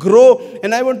to grow,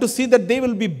 and I want to see that they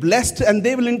will be blessed, and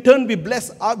they will in turn be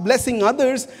blessing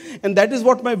others, and that is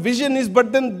what my vision is.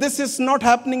 But then this is not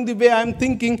happening the way I am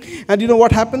thinking, and you know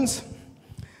what happens?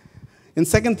 In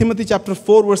 2 Timothy chapter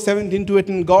 4, verse 17 to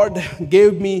 18,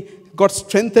 God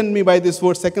strengthened me by this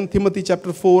word. 2 Timothy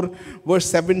chapter 4, verse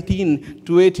 17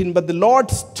 to 18. But the Lord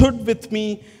stood with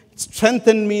me,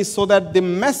 strengthened me, so that the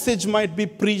message might be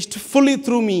preached fully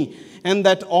through me, and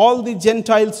that all the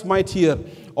Gentiles might hear.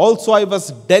 Also I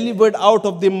was delivered out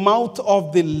of the mouth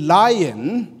of the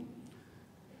lion.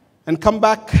 And come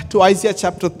back to Isaiah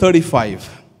chapter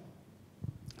 35.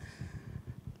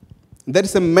 There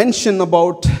is a mention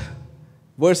about,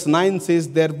 verse 9 says,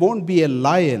 there won't be a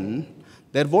lion,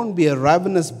 there won't be a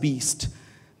ravenous beast,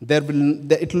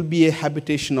 it will be a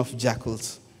habitation of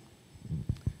jackals.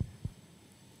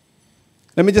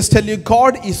 Let me just tell you,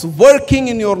 God is working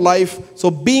in your life. So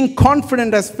being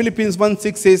confident, as Philippians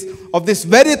 1:6 says, of this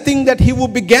very thing, that he who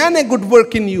began a good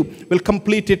work in you will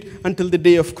complete it until the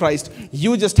day of Christ.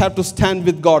 You just have to stand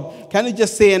with God. Can you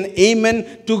just say an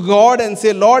amen to God and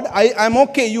say, Lord, I'm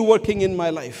okay you working in my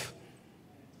life?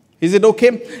 Is it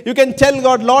okay? You can tell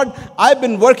God, Lord, I've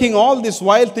been working all this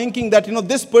while thinking that,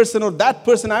 this person or that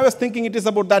person, I was thinking it is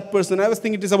about that person, I was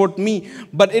thinking it is about me,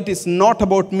 but it is not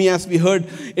about me, as we heard.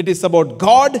 It is about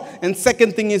God. And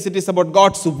second thing is, it is about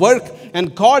God's work,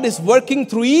 and God is working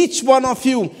through each one of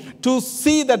you to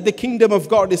see that the kingdom of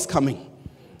God is coming.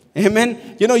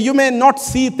 Amen. You may not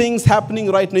see things happening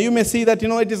right now. You may see that,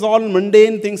 it is all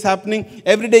mundane things happening.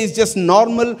 Every day is just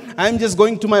normal. I'm just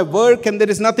going to my work and there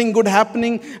is nothing good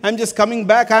happening. I'm just coming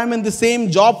back. I'm in the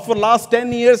same job for last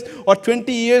 10 years or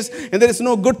 20 years and there is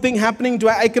no good thing happening.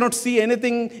 I cannot see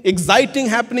anything exciting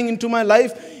happening into my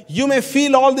life. You may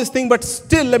feel all this thing, but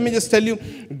still, let me just tell you,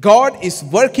 God is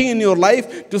working in your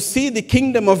life to see the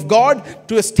kingdom of God,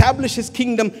 to establish His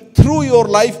kingdom through your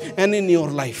life and in your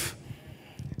life.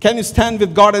 Can you stand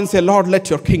with God and say, Lord, let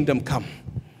your kingdom come.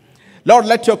 Lord,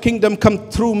 let your kingdom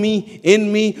come through me,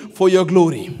 in me, for your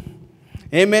glory.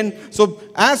 Amen. So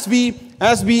as we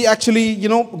actually,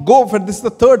 go for this, is the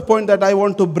third point that I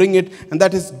want to bring it, and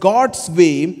that is God's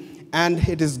way and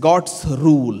it is God's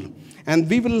rule. And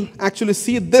we will actually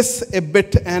see this a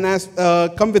bit, and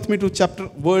come with me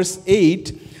to verse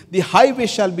 8. The highway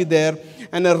shall be there,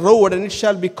 and a road, and it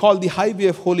shall be called the highway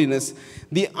of holiness.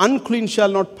 The unclean shall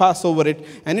not pass over it,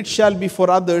 and it shall be for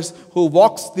others who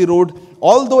walks the road.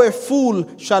 Although a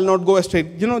fool shall not go astray.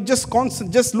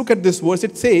 Just look at this verse.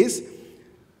 It says,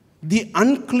 the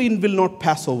unclean will not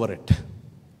pass over it,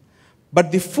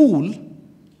 but the fool,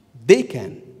 they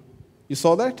can. You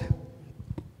saw that?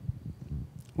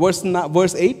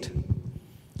 Verse 8.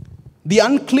 The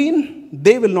unclean,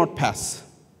 they will not pass.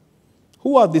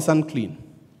 Who are these unclean?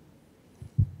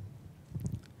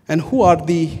 And who are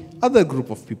the other group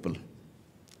of people?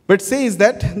 But it says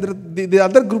that the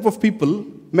other group of people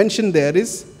mentioned there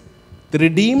is the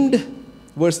redeemed,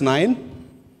 verse 9,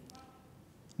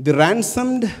 the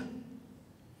ransomed,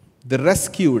 the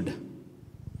rescued.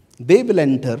 They will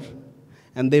enter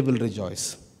and they will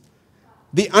rejoice.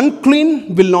 The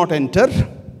unclean will not enter,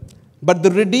 but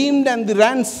the redeemed and the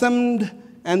ransomed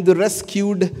and the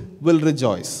rescued will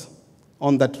rejoice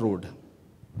on that road.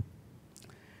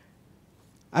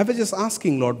 I was just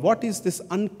asking, Lord, what is this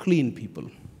unclean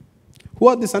people? Who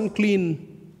are these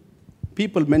unclean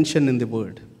people mentioned in the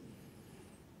word?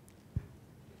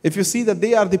 If you see that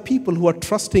they are the people who are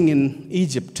trusting in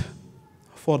Egypt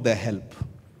for their help.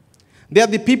 They are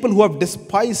the people who have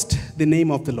despised the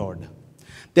name of the Lord.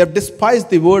 They have despised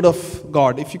the word of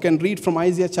God. If you can read from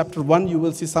Isaiah chapter 1, you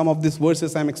will see some of these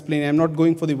verses I'm explaining. I'm not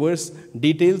going for the verse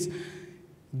details.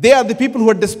 They are the people who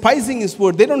are despising His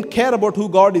word. They don't care about who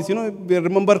God is. We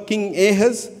remember King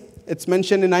Ahaz. It's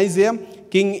mentioned in Isaiah.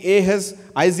 King Ahaz,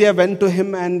 Isaiah went to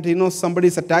him and, somebody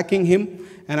is attacking him.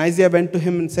 And Isaiah went to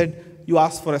him and said, you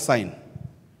ask for a sign.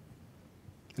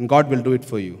 And God will do it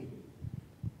for you.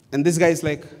 And this guy is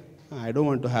like, I don't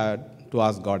want to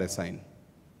ask God a sign.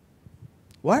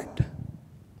 What?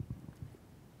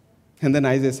 And then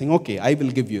Isaiah is saying, okay, I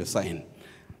will give you a sign.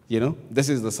 This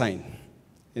is the sign.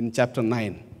 In chapter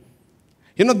 9.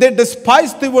 They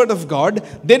despise the word of God.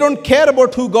 They don't care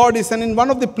about who God is. And in one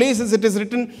of the places it is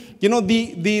written,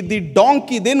 the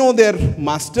donkey, they know their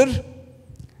master.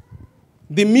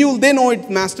 The mule, they know its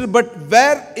master. But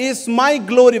where is my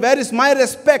glory? Where is my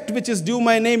respect which is due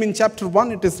my name? In chapter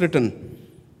 1 it is written.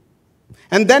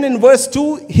 And then in verse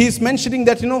 2 he is mentioning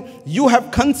that, you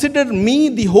have considered me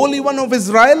the Holy One of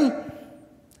Israel.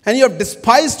 and you have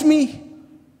despised me.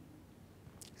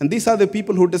 And these are the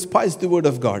people who despise the word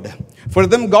of God. For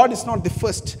them, God is not the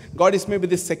first. God is maybe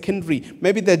the secondary.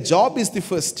 Maybe their job is the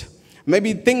first.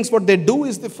 Maybe things what they do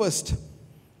is the first.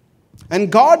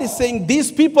 And God is saying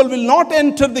these people will not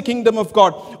enter the kingdom of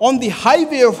God. On the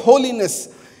highway of holiness,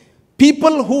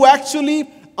 people who actually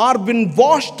are been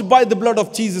washed by the blood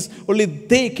of Jesus, only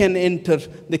they can enter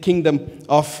the kingdom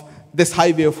of this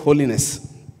highway of holiness.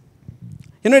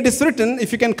 It is written,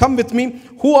 if you can come with me,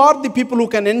 who are the people who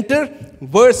can enter?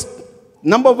 Verse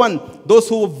number 1, those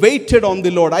who waited on the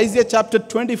Lord. Isaiah chapter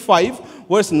 25,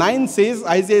 verse 9 says,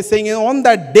 Isaiah is saying, on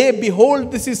that day,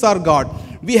 behold, this is our God.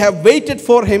 We have waited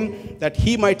for him that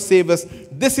he might save us.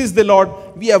 This is the Lord.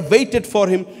 We have waited for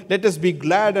him. Let us be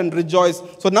glad and rejoice.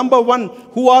 So number 1,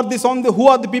 who are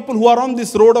the people who are on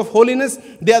this road of holiness?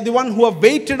 They are the one who have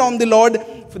waited on the Lord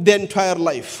for their entire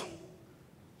life.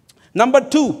 Number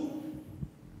 2,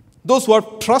 those who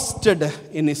have trusted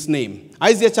in his name.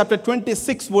 Isaiah chapter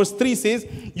 26 verse 3 says,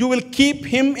 you will keep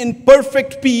him in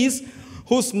perfect peace,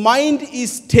 whose mind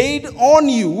is stayed on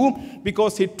you,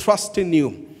 because he trusts in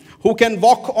you. Who can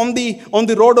walk on the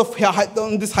road of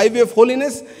on this highway of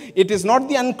holiness? It is not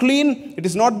the unclean, it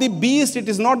is not the beast, it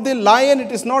is not the lion,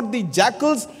 it is not the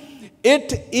jackals.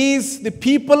 It is the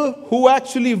people who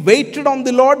actually waited on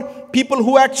the Lord, people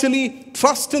who actually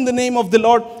trust in the name of the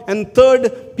Lord. And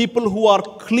third, people who are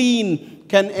clean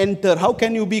can enter. How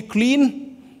can you be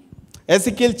clean?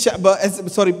 Revelation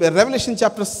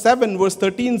chapter 7 verse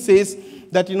 13 says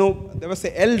that, there was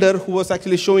an elder who was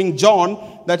actually showing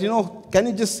John that, can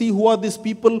you just see who are these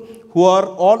people who are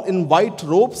all in white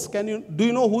robes? Do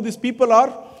you know who these people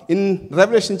are? In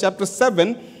Revelation chapter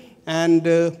 7. And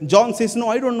John says, no,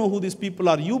 I don't know who these people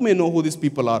are. You may know who these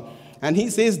people are. And he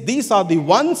says, these are the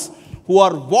ones who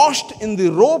are washed in the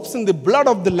robes in the blood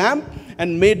of the Lamb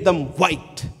and made them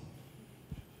white.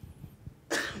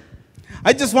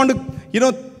 I just want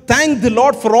to, thank the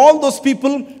Lord for all those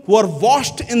people who are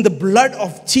washed in the blood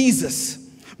of Jesus.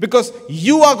 Because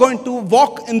you are going to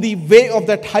walk in the way of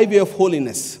that highway of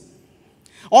holiness.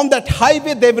 On that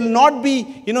highway, there will not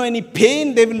be, any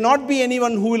pain. There will not be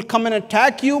anyone who will come and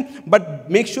attack you. But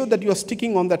make sure that you are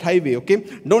sticking on that highway,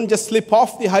 okay? Don't just slip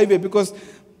off the highway, because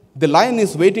the lion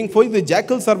is waiting for you. The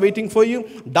jackals are waiting for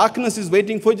you. Darkness is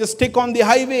waiting for you. Just stick on the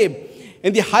highway.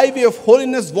 In the highway of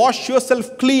holiness, wash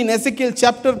yourself clean. Ezekiel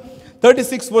chapter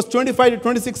 36 verse 25 to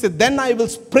 26 says, then I will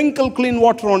sprinkle clean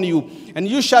water on you, and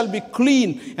you shall be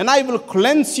clean, and I will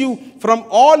cleanse you from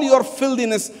all your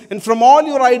filthiness and from all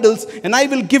your idols, and I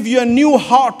will give you a new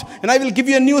heart, and I will give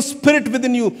you a new spirit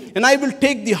within you, and I will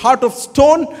take the heart of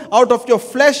stone out of your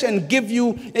flesh and give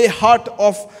you a heart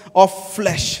of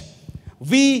flesh.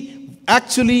 We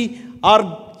actually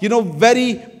are,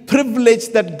 very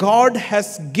privileged that God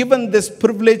has given this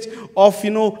privilege of,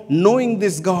 knowing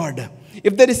this God.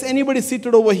 If there is anybody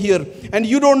seated over here and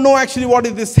you don't know actually what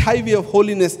is this highway of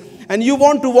holiness, and you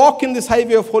want to walk in this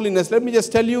highway of holiness, let me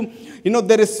just tell you,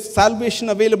 there is salvation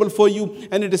available for you,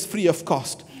 and it is free of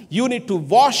cost. You need to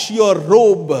wash your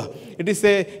robe. It is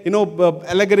a,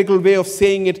 allegorical way of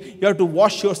saying it. You have to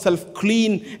wash yourself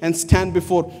clean and stand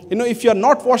before. If you are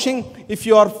not washing, if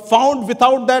you are found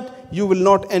without that, you will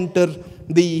not enter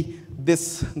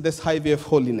this highway of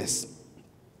holiness.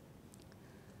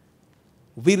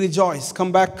 We rejoice.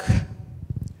 Come back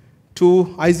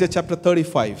to Isaiah chapter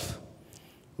 35,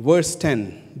 verse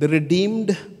 10. The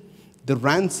redeemed, the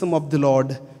ransom of the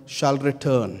Lord shall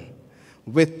return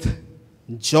with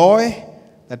joy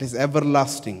that is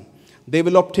everlasting. They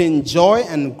will obtain joy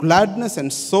and gladness,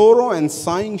 and sorrow and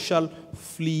sighing shall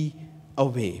flee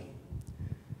away.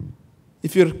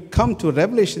 If you come to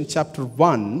Revelation chapter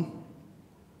 1,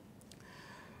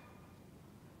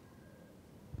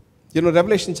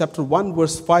 Revelation chapter 1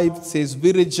 verse 5 says,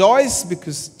 we rejoice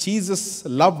because Jesus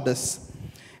loved us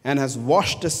and has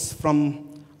washed us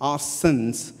from our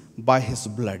sins by his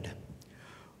blood.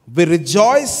 We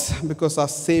rejoice because our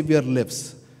Savior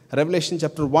lives. Revelation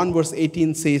chapter 1 verse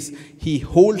 18 says, he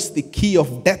holds the key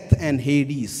of death and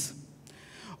Hades.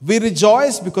 We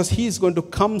rejoice because he is going to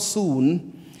come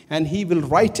soon, and he will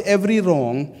right every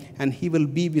wrong, and he will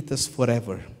be with us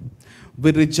forever.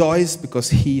 We rejoice because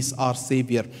he is our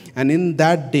Savior. And in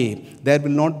that day, there will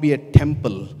not be a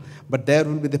temple, but there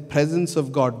will be the presence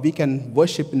of God. We can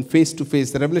worship in face to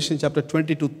face. Revelation chapter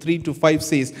 22, 3-5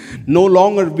 says, no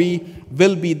longer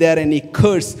will be there any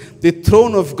curse. The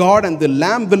throne of God and the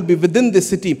Lamb will be within the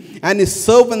city, and his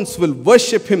servants will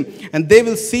worship him, and they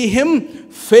will see him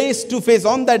face to face.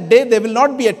 On that day, there will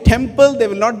not be a temple, there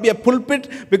will not be a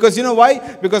pulpit, because you know why?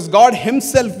 Because God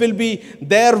himself will be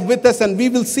there with us, and we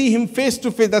will see him face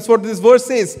to face. That's what this verse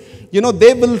says. You know,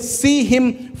 they will see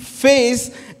him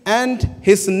face, and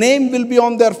his name will be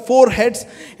on their foreheads,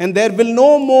 and there will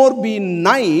no more be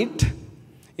night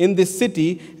in this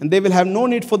city, and they will have no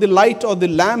need for the light or the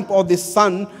lamp or the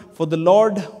sun, for the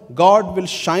Lord God will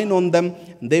shine on them,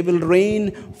 and they will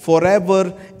reign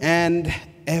forever and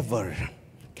ever.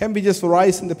 Can we just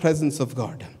rise in the presence of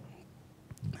God?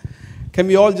 Can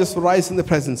we all just rise in the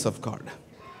presence of God?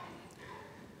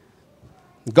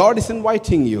 God is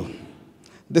inviting you.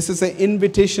 This is an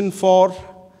invitation for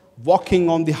walking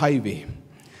on the highway.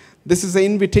 This is an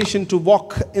invitation to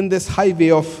walk in this highway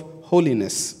of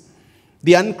holiness.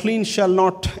 The unclean shall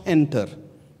not enter.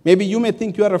 Maybe you may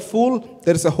think you are a fool.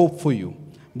 There is a hope for you.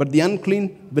 But the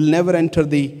unclean will never enter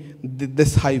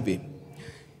this highway.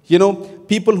 You know,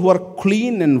 people who are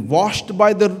clean and washed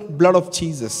by the blood of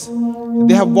Jesus,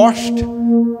 they have washed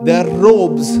their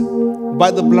robes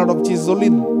by the blood of Jesus. Only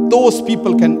those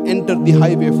people can enter the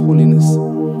highway of holiness.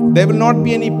 There will not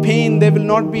be any pain. There will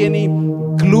not be any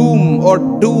gloom or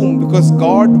doom, because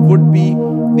God would be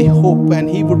the hope, and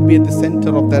he would be at the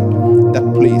center of that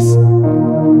place.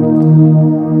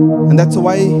 And that's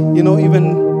why, you know,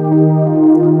 even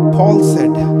Paul said,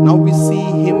 now we see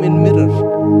him in mirror,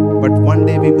 but one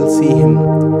day we will see him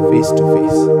face to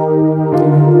face.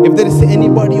 If there is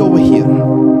anybody over here,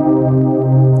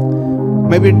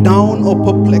 maybe down or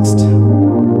perplexed,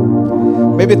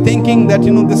 maybe thinking that,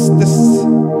 you know, this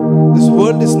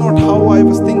world is not how I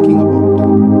was thinking about.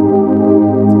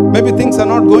 Maybe things are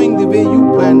not going the way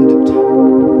you planned it.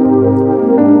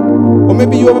 Or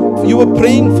maybe you were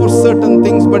praying for certain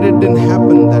things, but it didn't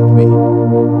happen that way.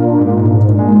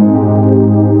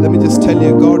 Let me just tell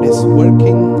you, God is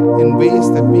working in ways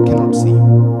that we cannot see.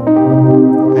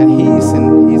 And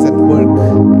He's at work.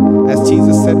 As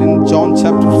Jesus said in John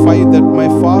chapter 5, that my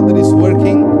Father is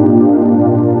working,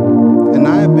 and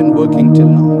I have been working till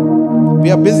now.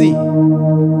 We are busy.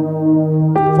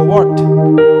 For what?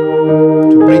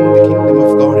 To bring the kingdom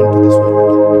of God into this world.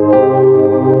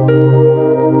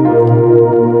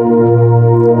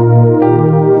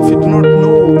 If you do not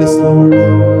know this Lord,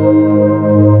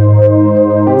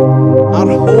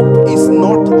 our hope is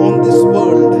not on this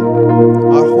world.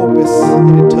 Our hope is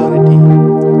in eternity,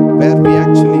 where we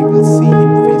actually will see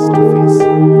him face to face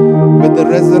with the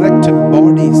resurrected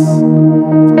bodies,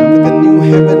 and with the new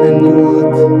heaven and new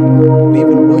earth. We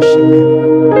will worship him.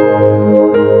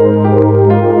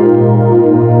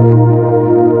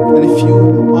 And if you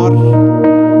are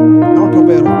not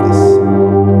aware of this,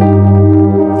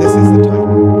 this is the time.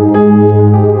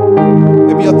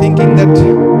 Maybe you're thinking that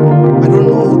I don't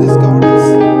know who this God is.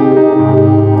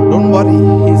 Don't worry,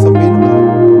 He is available.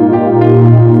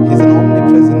 He is an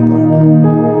omnipresent God.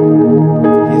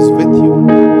 He is with you.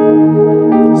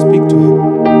 Speak to Him.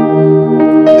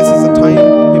 This is the time.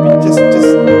 Maybe just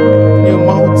in your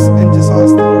mouths and just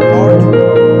ask the Lord.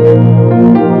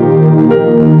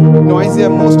 You know, Isaiah,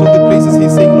 most of the places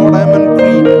he's saying, Lord, I am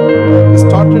unclean. He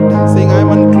started saying, I am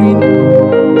unclean.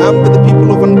 I am with the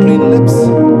people of unclean lips.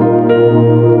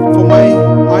 For my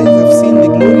eyes have seen the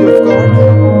glory of God.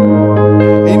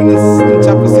 And even in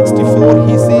chapter 64,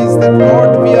 he says that,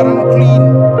 Lord, we are unclean.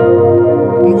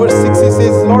 In verse 6, he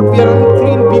says, Lord, we are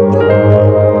unclean people.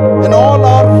 And all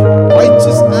our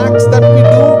righteous acts that we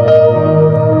do,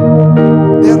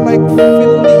 they are like filthy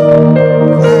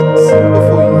rags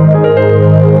before you.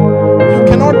 You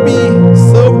cannot be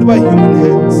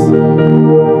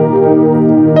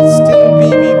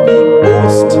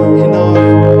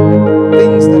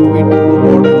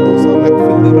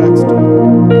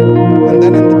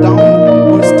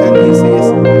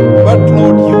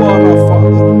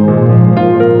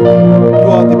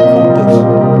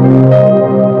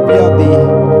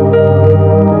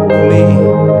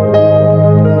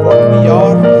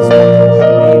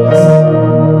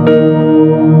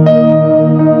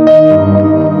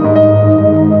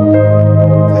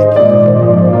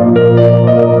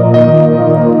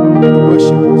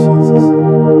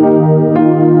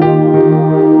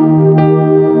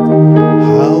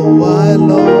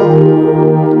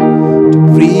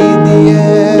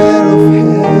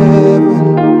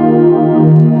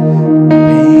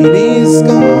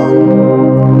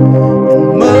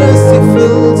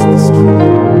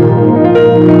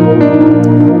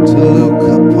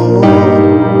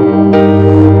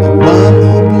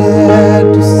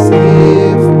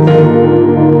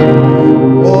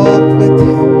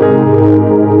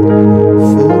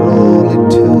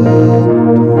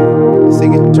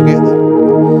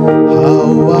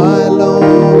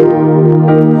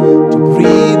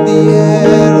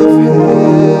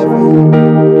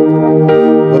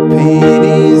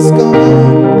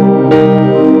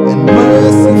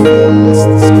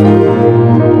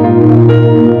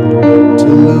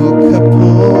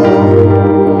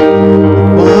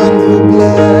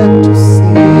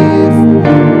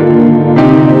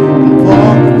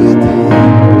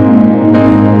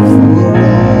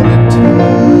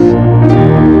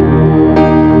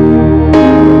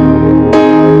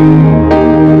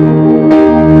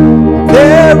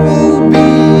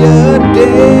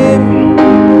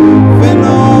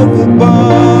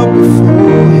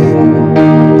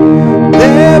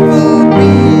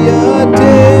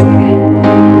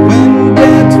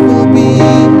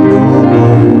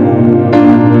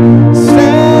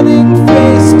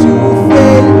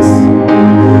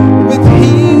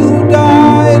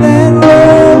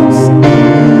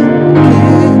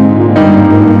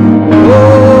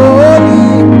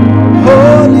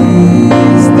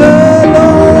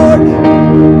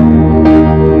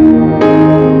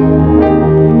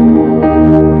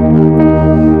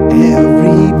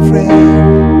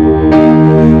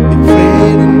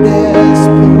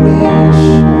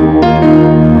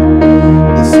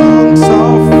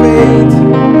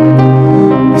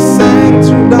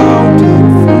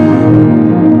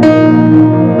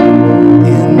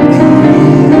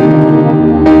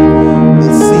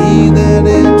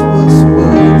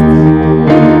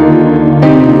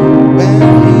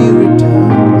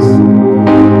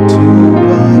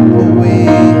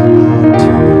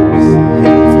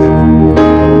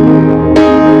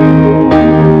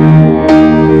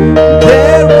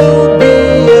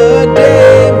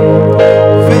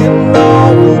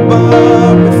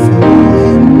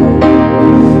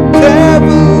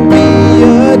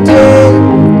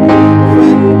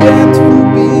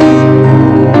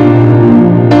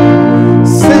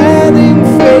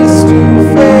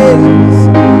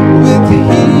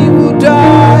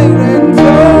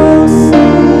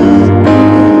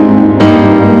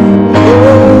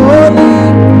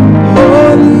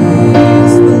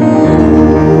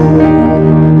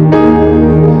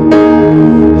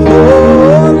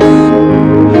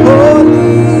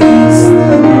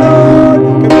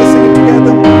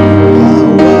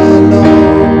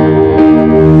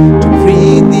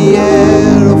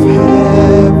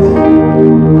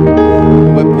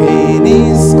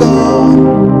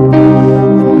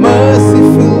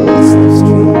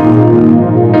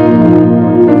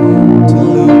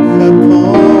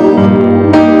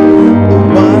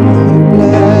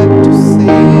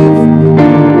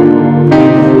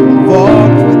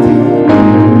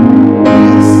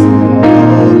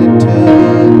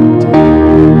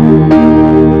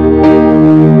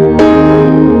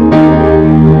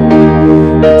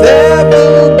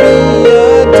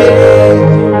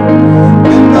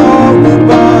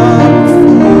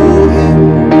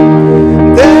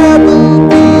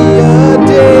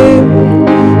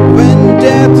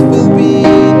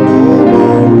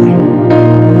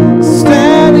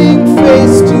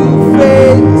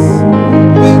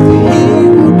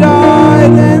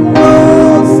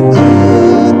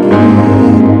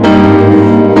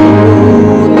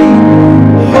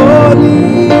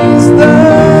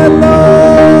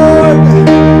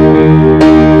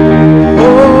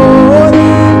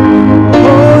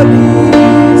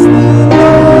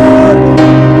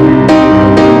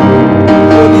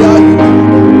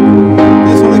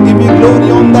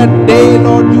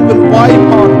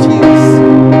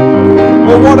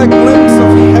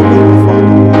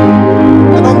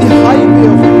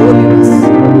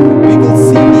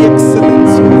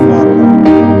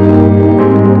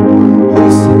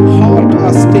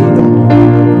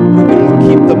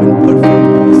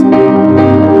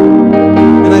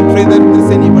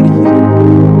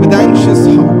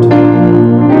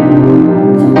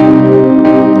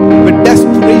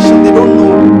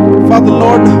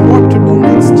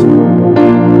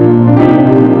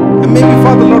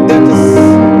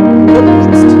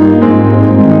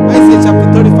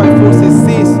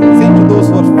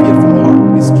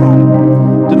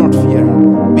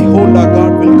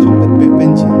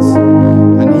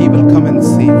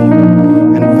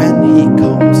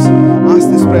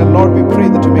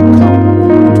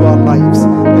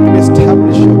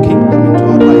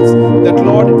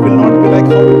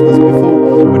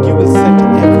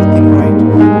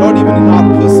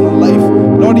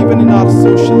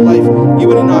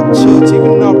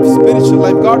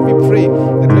life. God, we pray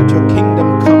that let your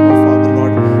kingdom come, oh Father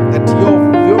Lord, that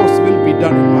yours will be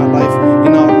done in my life,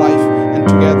 in our life, and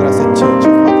together as a church,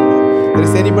 oh Father Lord. There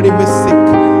is anybody who is sick,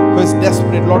 who is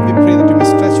desperate, Lord, we pray that you may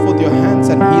stretch forth your hands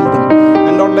and heal them.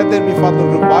 And Lord, let there be, Father,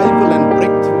 revival and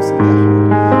breakthroughs in their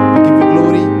heart. We give you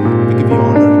glory, we give you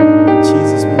honor. In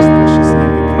Jesus' most precious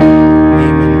name we pray.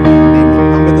 Amen and amen.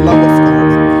 Now may the love of God,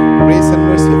 grace and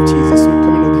mercy of Jesus, sweet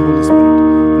coming of the Holy Spirit,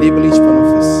 enable each one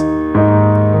of us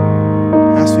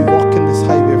as we walk in this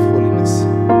highway of holiness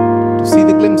to see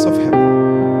the glimpse of heaven.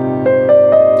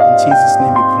 In Jesus'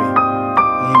 name we pray.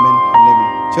 Amen and amen.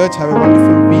 Church, have a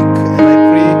wonderful week, and I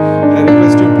pray and I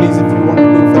request you, please, if you want to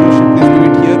do fellowship, please do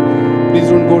it here. Please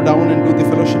don't go down and do the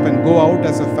fellowship, and go out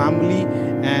as a family.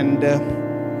 And I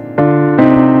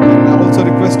also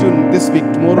request you this week,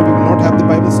 tomorrow we will not have the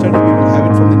Bible study. We will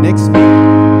have it from the next week,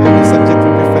 and the subject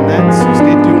will be finance. So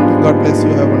stay tuned. God bless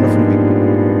you. Have a wonderful week.